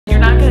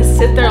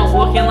sit there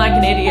looking like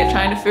an idiot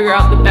trying to figure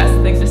out the best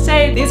thing to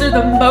say. These are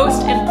the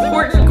most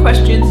important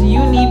questions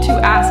you need to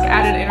ask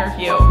at an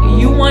interview.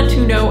 You want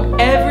to know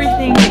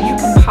everything that you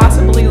can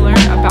possibly learn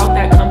about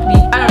that company.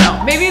 I don't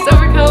know, maybe it's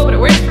overkill, but it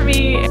works for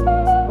me.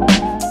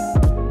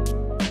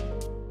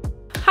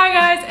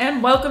 Hi guys,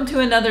 and welcome to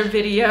another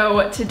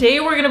video. Today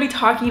we're going to be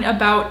talking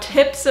about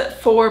tips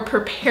for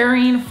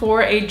preparing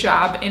for a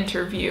job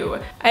interview.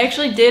 I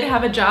actually did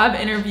have a job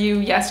interview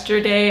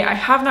yesterday. I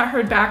have not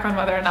heard back on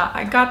whether or not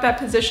I got that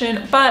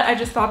position, but I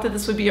just thought that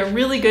this would be a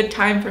really good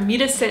time for me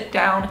to sit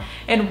down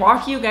and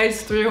walk you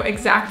guys through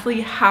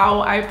exactly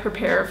how I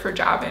prepare for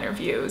job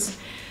interviews,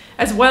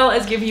 as well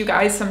as give you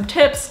guys some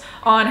tips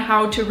on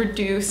how to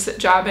reduce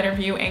job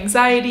interview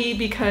anxiety,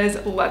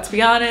 because let's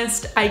be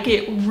honest, I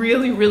get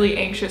really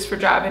anxious for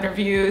job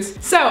interviews.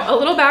 So a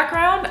little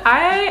background,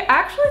 I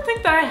actually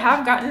think that I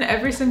have gotten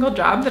every single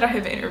job that I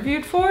have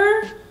interviewed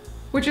for,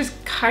 which is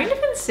kind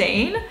of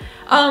insane.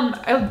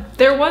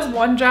 There was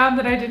one job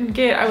that I didn't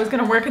get. I was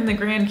gonna work in the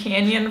Grand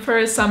Canyon for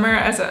a summer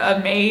as a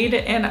maid,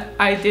 and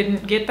I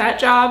didn't get that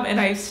job,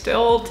 and I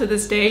still to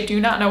this day do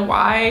not know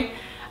why.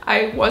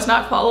 I was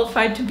not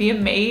qualified to be a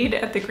maid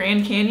at the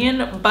Grand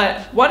Canyon, but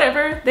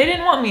whatever, they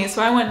didn't want me,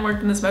 so I went and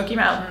worked in the Smoky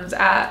Mountains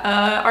at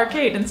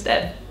arcade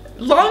instead.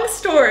 Long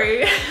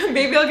story,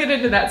 maybe I'll get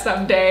into that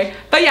someday.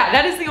 But yeah,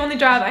 that is the only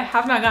job I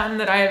have not gotten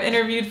that I have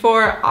interviewed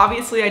for.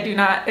 Obviously, I do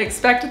not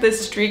expect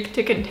this streak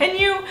to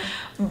continue,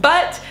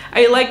 but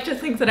I like to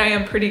think that I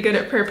am pretty good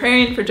at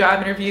preparing for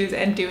job interviews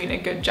and doing a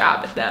good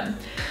job at them.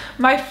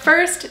 My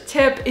first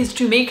tip is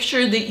to make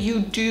sure that you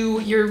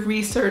do your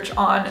research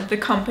on the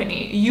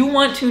company. You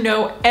want to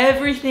know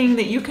everything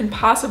that you can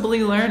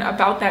possibly learn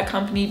about that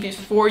company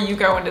before you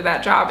go into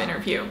that job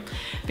interview,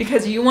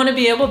 because you want to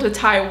be able to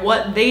tie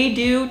what they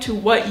do to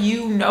what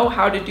you know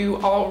how to do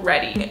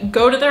already.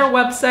 Go to their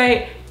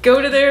website,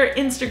 go to their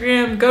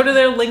Instagram, go to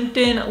their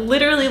LinkedIn,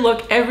 literally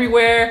look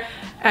everywhere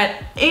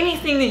at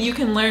anything that you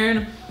can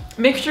learn.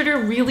 Make sure to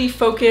really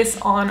focus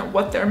on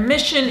what their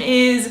mission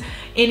is,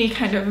 any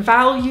kind of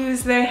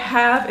values they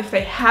have. If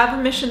they have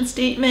a mission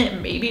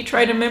statement, maybe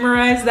try to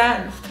memorize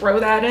that and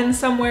throw that in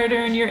somewhere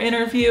during your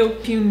interview.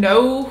 If you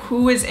know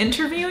who is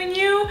interviewing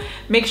you,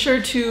 make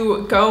sure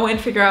to go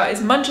and figure out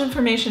as much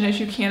information as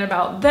you can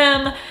about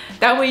them.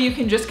 That way you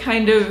can just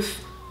kind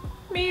of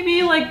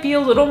maybe like be a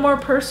little more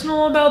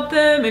personal about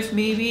them. If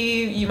maybe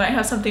you might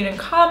have something in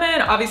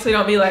common, obviously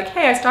don't be like,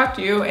 hey, I stalked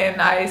you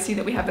and I see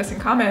that we have this in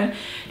common.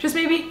 Just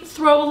maybe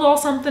throw a little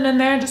something in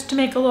there just to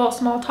make a little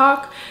small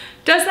talk.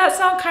 Does that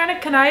sound kind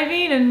of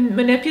conniving and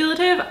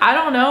manipulative? I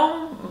don't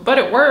know, but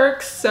it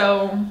works,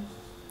 so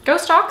go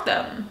stalk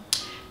them.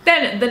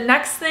 Then the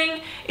next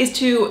thing is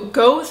to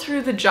go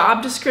through the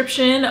job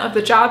description of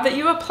the job that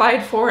you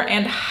applied for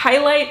and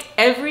highlight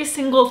every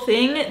single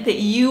thing that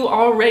you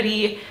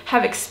already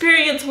have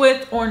experience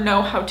with or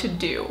know how to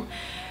do.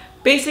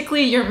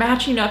 Basically, you're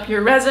matching up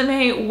your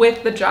resume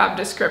with the job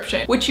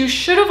description, which you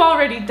should have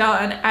already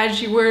done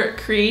as you were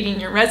creating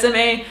your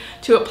resume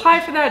to apply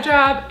for that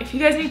job. If you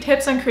guys need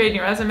tips on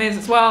creating resumes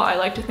as well, I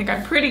like to think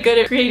I'm pretty good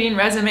at creating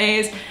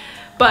resumes.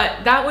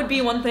 But that would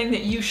be one thing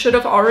that you should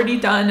have already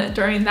done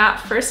during that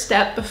first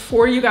step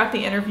before you got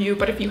the interview.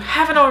 But if you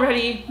haven't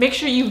already, make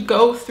sure you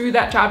go through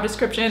that job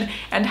description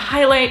and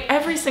highlight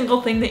every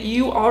single thing that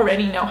you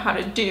already know how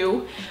to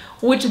do,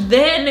 which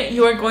then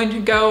you are going to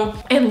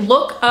go and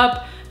look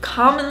up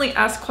commonly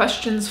asked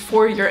questions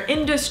for your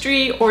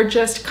industry, or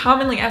just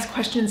commonly asked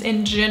questions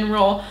in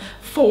general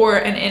for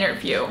an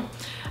interview.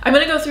 I'm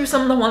gonna go through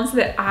some of the ones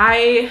that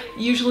I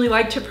usually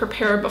like to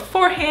prepare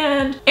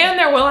beforehand, and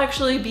there will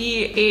actually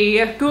be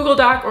a Google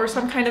Doc or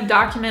some kind of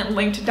document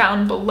linked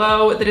down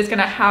below that is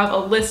gonna have a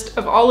list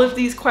of all of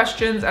these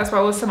questions, as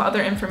well as some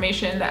other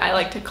information that I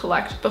like to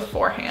collect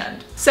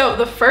beforehand. So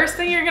the first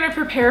thing you're gonna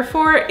prepare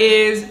for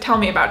is tell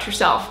me about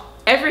yourself.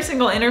 Every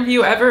single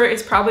interview ever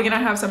is probably gonna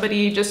have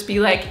somebody just be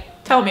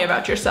like, tell me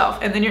about yourself,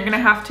 and then you're gonna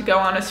have to go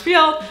on a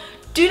spiel.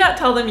 Do not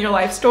tell them your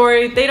life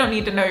story. They don't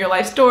need to know your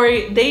life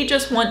story. They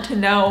just want to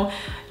know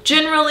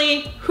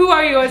generally, who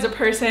are you as a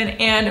person,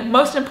 and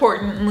most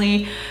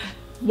importantly,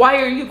 why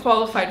are you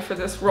qualified for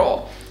this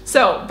role?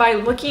 So by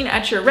looking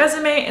at your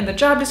resume and the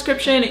job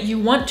description, you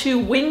want to,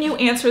 when you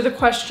answer the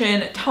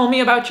question, tell me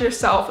about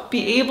yourself,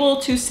 be able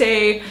to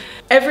say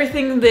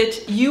everything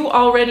that you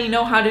already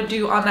know how to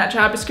do on that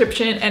job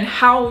description and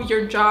how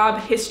your job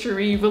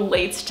history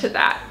relates to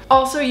that.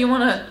 Also, you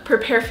want to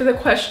prepare for the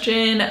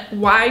question,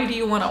 why do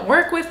you want to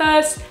work with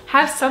us?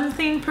 Have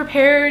something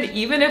prepared,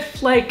 even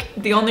if like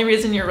the only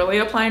reason you're really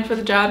applying for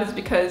the job is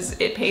because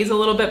it pays a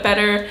little bit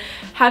better.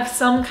 Have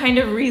some kind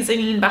of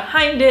reasoning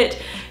behind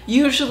it.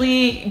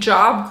 Usually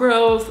job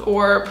growth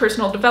or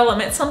personal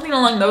development, something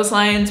along those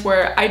lines,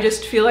 where I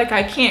just feel like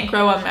I can't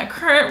grow on my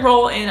current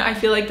role and I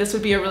feel like this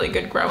would be a really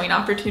good growing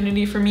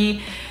opportunity for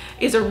me,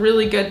 is a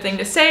really good thing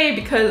to say,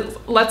 because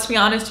let's be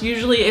honest,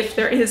 usually if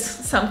there is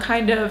some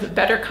kind of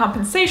better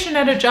compensation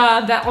at a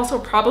job, that also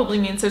probably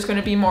means there's going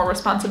to be more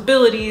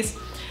responsibilities.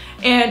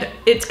 and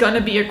it's going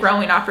to be a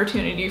growing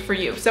opportunity for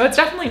you. So it's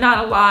definitely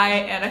not a lie,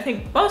 and I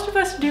think most of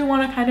us do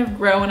want to kind of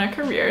grow in our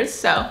careers,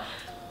 so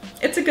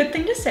it's a good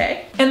thing to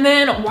say. And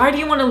then, why do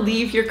you want to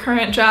leave your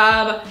current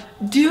job?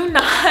 Do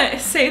not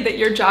say that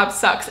your job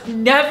sucks.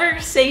 Never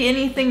say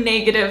anything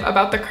negative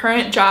about the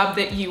current job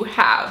that you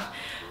have.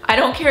 I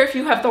don't care if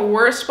you have the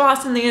worst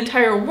boss in the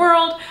entire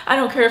world. I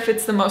don't care if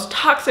it's the most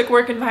toxic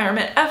work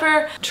environment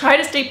ever. Try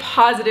to stay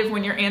positive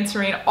when you're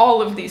answering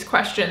all of these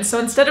questions. So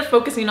instead of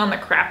focusing on the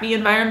crappy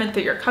environment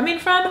that you're coming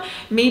from,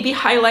 maybe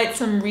highlight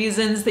some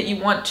reasons that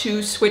you want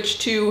to switch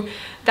to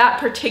that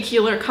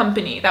particular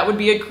company. That would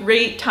be a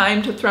great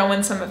time to throw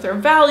in some of their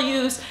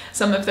values,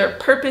 some of their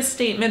purpose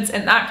statements,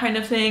 and that kind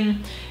of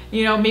thing.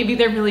 You know, maybe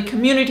they're really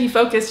community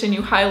focused and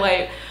you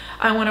highlight,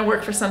 I want to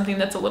work for something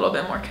that's a little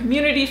bit more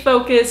community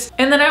focused.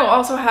 And then I will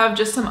also have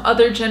just some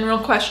other general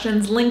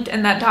questions linked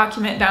in that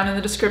document down in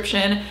the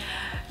description.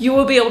 You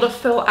will be able to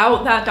fill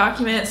out that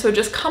document. So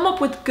just come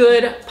up with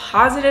good,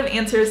 positive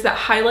answers that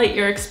highlight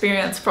your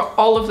experience for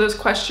all of those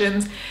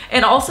questions.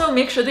 And also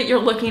make sure that you're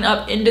looking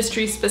up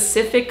industry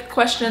specific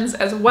questions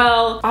as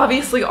well.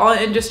 Obviously, all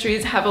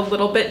industries have a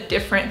little bit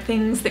different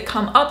things that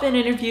come up in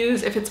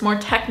interviews. If it's more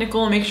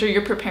technical, make sure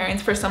you're preparing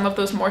for some of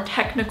those more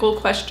technical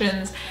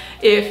questions.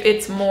 If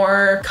it's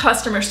more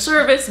customer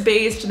service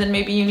based, then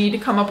maybe you need to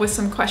come up with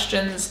some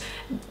questions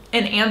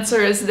and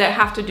answers that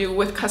have to do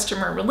with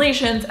customer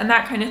relations and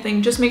that kind of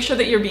thing. Just make sure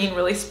that you're being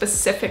really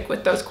specific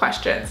with those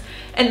questions.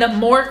 And the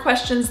more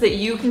questions that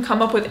you can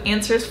come up with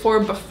answers for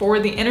before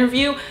the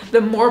interview,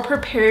 the more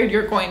prepared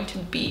you're going to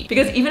be.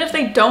 Because even if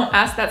they don't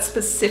ask that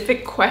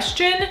specific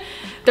question,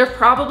 they're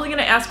probably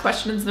gonna ask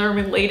questions that are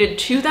related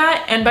to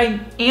that. And by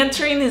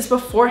answering these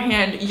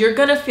beforehand, you're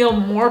gonna feel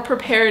more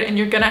prepared and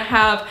you're gonna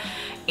have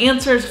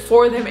answers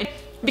for them,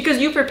 because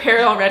you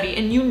prepared already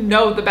and you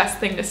know the best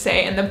thing to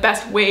say and the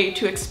best way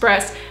to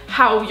express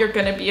how you're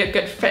gonna be a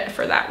good fit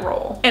for that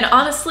role. And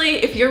honestly,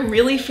 if you're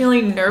really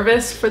feeling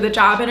nervous for the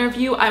job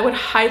interview, I would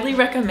highly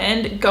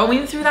recommend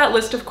going through that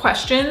list of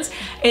questions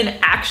and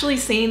actually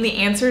saying the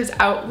answers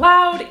out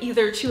loud,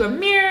 either to a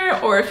mirror,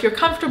 or if you're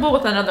comfortable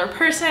with another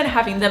person,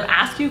 having them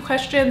ask you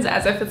questions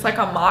as if it's like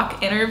a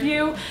mock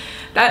interview.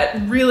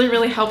 That really,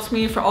 really helps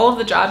me for all of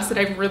the jobs that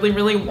I've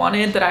really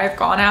wanted, that I've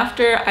gone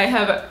after. I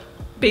have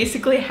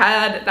basically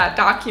had that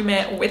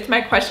document with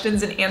my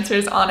questions and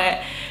answers on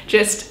it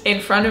just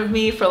in front of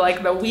me for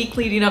like the week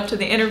leading up to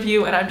the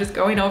interview, and I'm just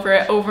going over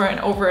it over and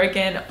over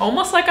again,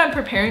 almost like I'm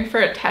preparing for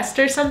a test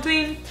or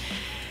something.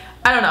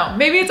 I don't know,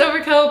 maybe it's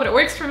overkill, but it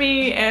works for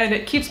me and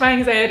it keeps my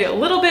anxiety a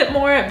little bit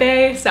more at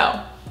bay,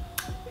 so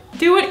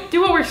do what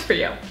works for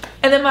you.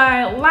 And then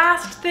my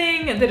last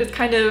thing that is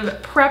kind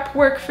of prep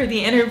work for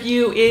the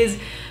interview is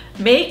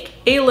make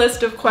a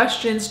list of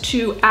questions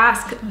to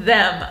ask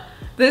them.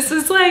 This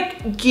is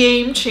like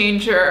game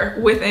changer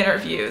with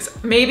interviews.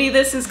 Maybe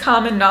this is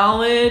common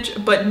knowledge,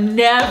 but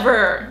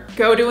never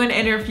go to an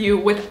interview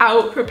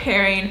without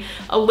preparing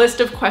a list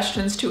of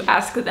questions to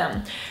ask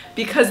them.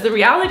 Because the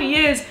reality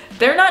is,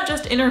 they're not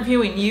just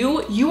interviewing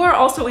you, you are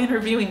also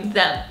interviewing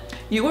them.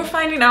 You are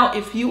finding out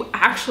if you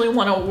actually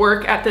want to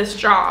work at this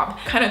job.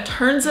 Kind of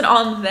turns it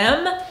on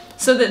them,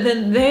 so that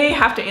then they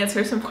have to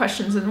answer some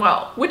questions as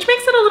well, which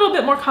makes it a little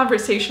bit more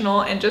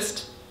conversational and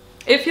just,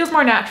 it feels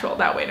more natural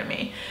that way to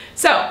me.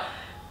 So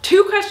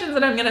 2 questions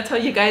that I'm gonna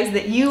tell you guys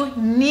that you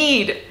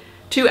need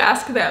to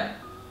ask them.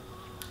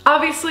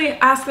 Obviously,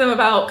 ask them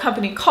about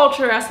company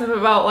culture, ask them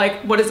about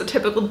like, what does a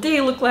typical day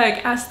look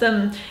like? Ask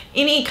them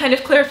any kind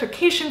of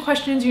clarification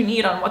questions you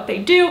need on what they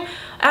do.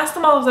 Ask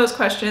them all of those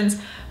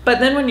questions. But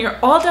then when you're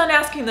all done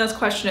asking those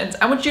questions,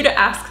 I want you to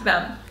ask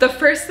them. The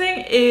first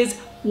thing is,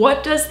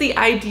 what does the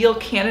ideal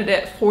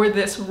candidate for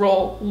this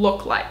role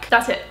look like?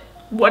 That's it.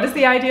 What does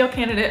the ideal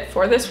candidate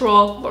for this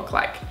role look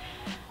like?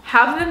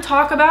 Have them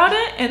talk about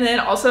it, and then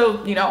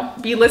also, you know,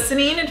 be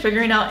listening and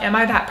figuring out, am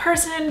I that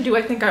person? Do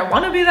I think I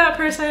want to be that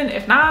person?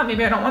 If not,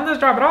 maybe I don't want this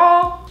job at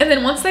all. And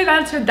then once they've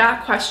answered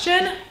that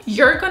question,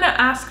 you're gonna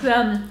ask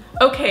them,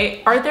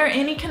 okay, are there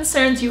any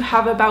concerns you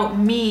have about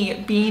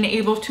me being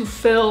able to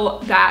fill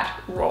that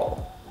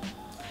role?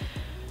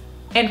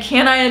 And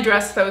can I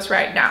address those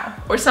right now?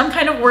 Or some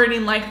kind of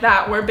wording like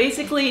that, where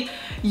basically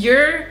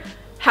you're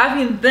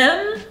having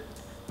them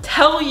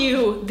tell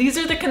you, these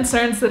are the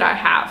concerns that I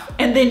have,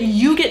 and then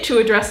you get to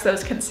address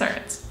those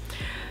concerns.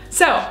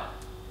 So,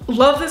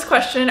 love this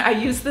question. I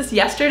used this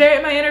yesterday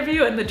at my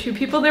interview, and the 2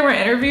 people that were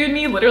interviewing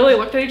me literally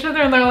looked at each other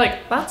and they're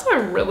like, that's a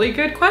really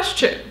good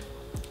question.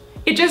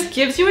 It just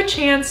gives you a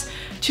chance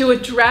to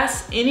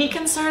address any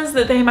concerns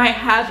that they might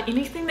have,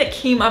 anything that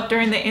came up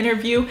during the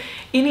interview,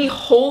 any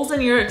holes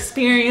in your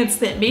experience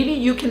that maybe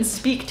you can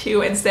speak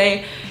to and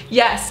say,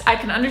 yes, I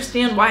can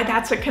understand why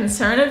that's a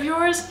concern of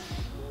yours,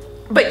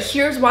 but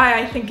here's why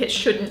I think it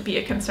shouldn't be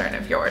a concern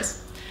of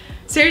yours.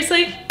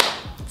 Seriously,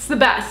 it's the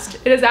best.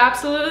 It is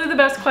absolutely the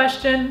best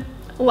question.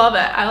 Love it.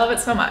 I love it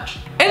so much.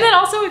 And then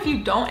also, if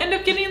you don't end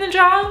up getting the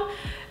job,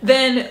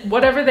 then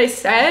whatever they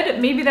said,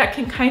 maybe that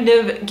can kind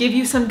of give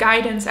you some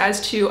guidance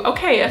as to,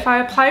 okay, if I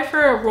apply for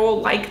a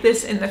role like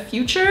this in the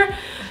future,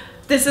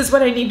 this is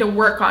what I need to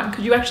work on.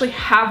 Could you actually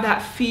have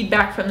that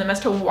feedback from them as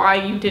to why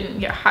you didn't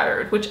get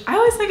hired, which I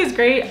always think is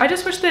great. I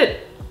just wish that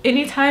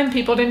anytime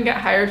people didn't get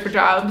hired for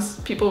jobs,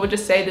 people would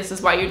just say, this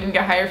is why you didn't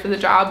get hired for the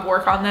job,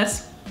 work on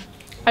this.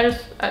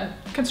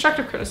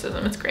 Constructive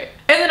criticism, it's great.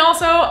 And then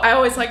also, I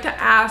always like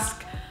to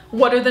ask,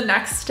 what are the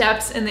next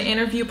steps in the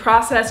interview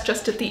process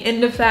just at the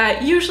end of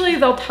that? Usually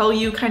they'll tell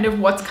you kind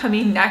of what's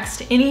coming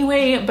next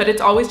anyway, but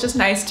it's always just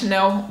nice to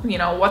know, you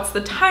know, what's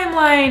the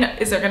timeline?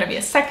 Is there gonna be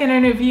a second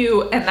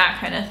interview? And that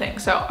kind of thing.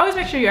 So always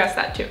make sure you ask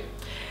that too.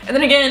 And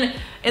then again,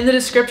 in the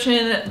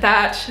description,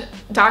 that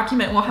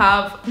document will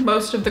have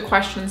most of the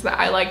questions that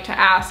I like to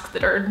ask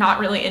that are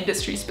not really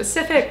industry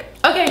specific.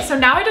 Okay, so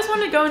now I just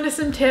want to go into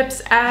some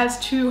tips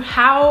as to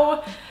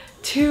how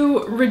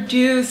to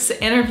reduce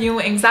interview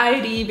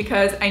anxiety,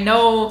 because I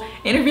know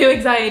interview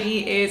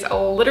anxiety is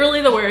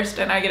literally the worst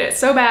and I get it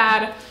so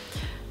bad.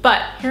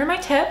 But here are my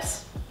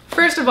tips.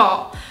 First of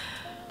all,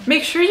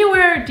 make sure you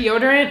wear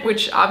deodorant,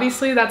 which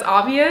obviously that's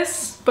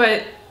obvious,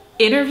 but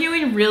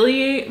interviewing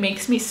really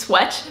makes me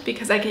sweat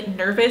because I get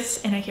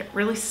nervous and I get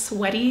really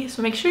sweaty.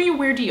 So make sure you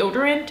wear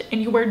deodorant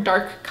and you wear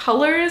dark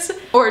colors,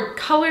 or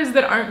colors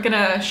that aren't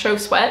gonna show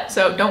sweat.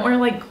 So don't wear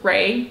like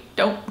gray.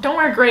 Don't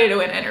wear gray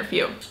to an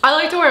interview. I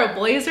like to wear a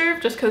blazer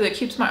just because it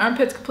keeps my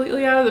armpits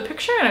completely out of the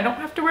picture and I don't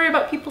have to worry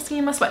about people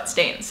seeing my sweat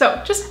stains.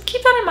 So just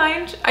keep that in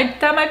mind.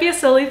 That might be a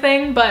silly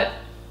thing, but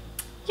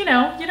you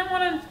know, you don't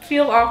want to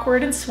feel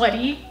awkward and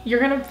sweaty. You're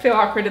gonna feel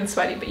awkward and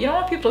sweaty, but you don't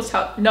want people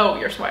to know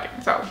you're sweating.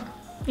 So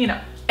you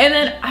know. And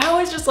then I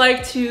always just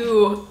like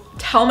to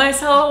tell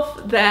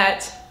myself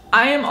that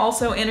I am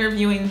also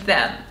interviewing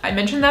them. I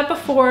mentioned that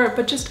before,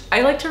 but just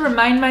I like to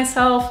remind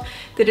myself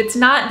that it's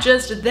not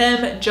just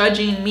them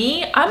judging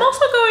me. I'm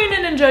also going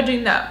in and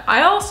judging them.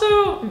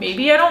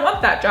 Maybe I don't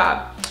want that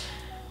job.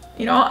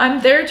 You know,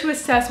 I'm there to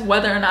assess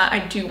whether or not I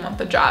do want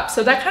the job.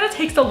 So that kind of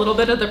takes a little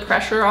bit of the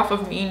pressure off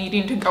of me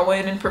needing to go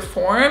in and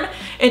perform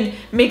and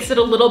makes it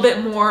a little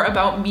bit more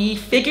about me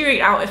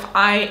figuring out if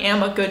I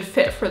am a good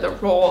fit for the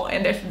role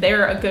and if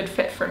they're a good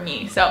fit for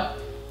me. So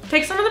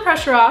take some of the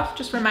pressure off.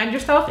 Just remind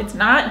yourself it's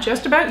not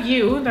just about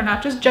you. They're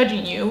not just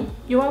judging you.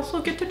 You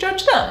also get to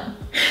judge them.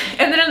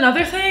 And then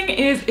another thing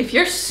is, if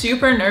you're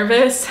super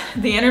nervous,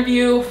 the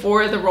interview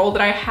for the role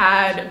that I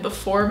had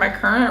before my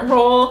current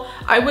role,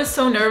 I was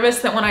so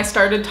nervous that when I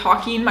started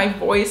talking, my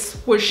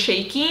voice was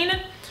shaking.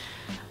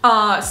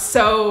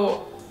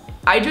 So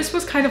I just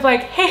was kind of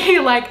like, hey,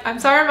 like, I'm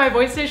sorry my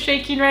voice is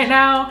shaking right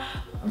now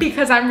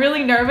because I'm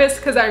really nervous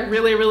because I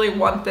really, really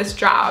want this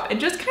job. And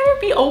just kind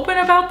of be open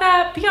about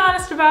that, be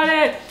honest about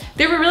it.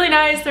 They were really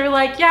nice. They were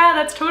like, yeah,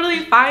 that's totally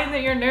fine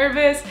that you're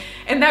nervous.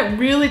 And that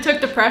really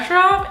took the pressure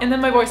off. And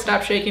then my voice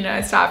stopped shaking and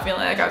I stopped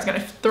feeling like I was gonna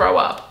throw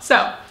up.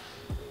 So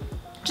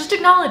just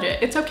acknowledge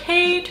it. It's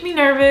okay to be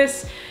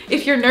nervous.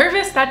 If you're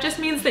nervous, that just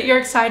means that you're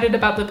excited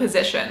about the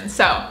position.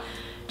 So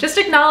just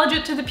acknowledge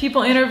it to the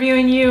people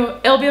interviewing you.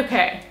 It'll be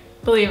okay.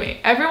 Believe me,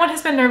 everyone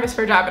has been nervous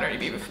for a job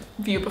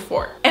interview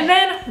before. And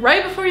then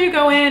right before you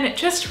go in,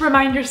 just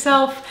remind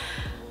yourself,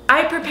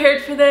 I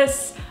prepared for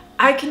this.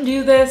 I can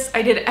do this.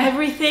 I did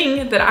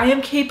everything that I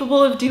am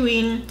capable of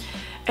doing.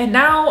 And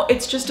now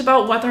it's just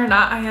about whether or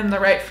not I am the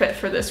right fit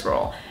for this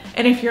role.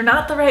 And if you're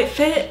not the right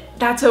fit,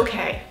 that's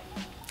okay.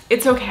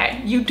 It's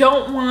okay. You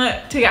don't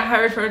want to get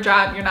hired for a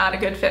job you're not a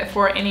good fit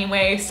for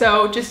anyway.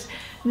 So just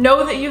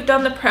know that you've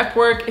done the prep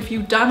work. If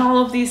you've done all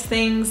of these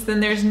things, then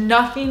there's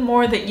nothing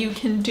more that you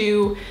can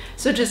do.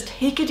 So just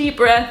take a deep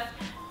breath,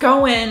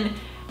 go in,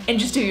 and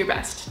just do your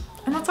best.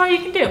 And that's all you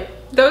can do.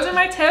 Those are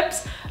my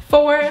tips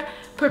for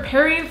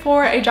preparing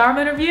for a job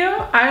interview.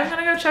 I'm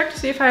gonna go check to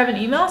see if I have an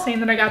email saying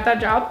that I got that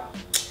job.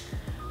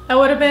 That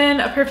would have been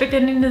a perfect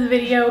ending to the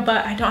video,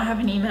 but I don't have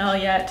an email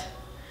yet.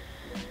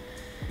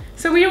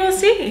 So we will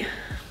see.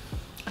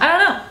 I don't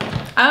know.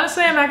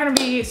 Honestly, I'm not gonna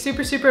be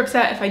super, super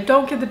upset if I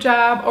don't get the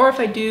job, or if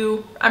I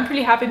do. I'm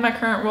pretty happy in my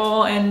current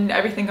role and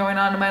everything going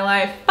on in my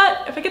life,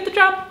 but if I get the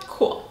job,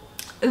 cool.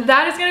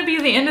 That is gonna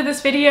be the end of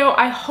this video.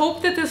 I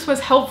hope that this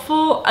was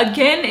helpful.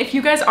 Again, if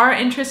you guys are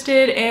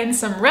interested in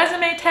some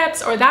resume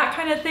tips or that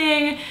kind of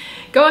thing,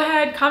 go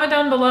ahead, comment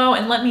down below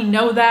and let me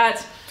know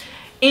that.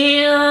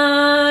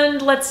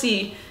 And let's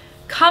see,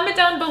 comment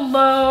down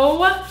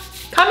below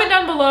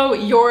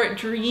your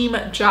dream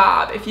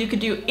job. If you could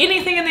do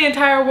anything in the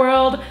entire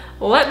world,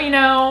 let me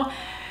know.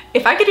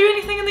 If I could do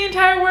anything in the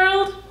entire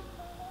world,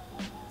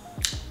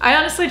 I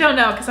honestly don't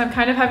know, because I'm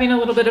kind of having a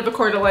little bit of a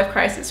quarter life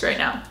crisis right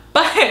now.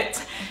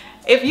 But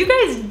if you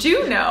guys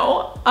do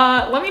know,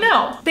 let me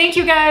know. Thank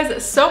you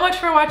guys so much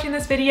for watching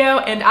this video,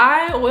 and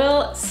I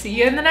will see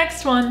you in the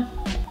next one.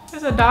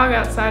 There's a dog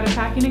outside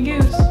attacking a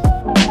goose.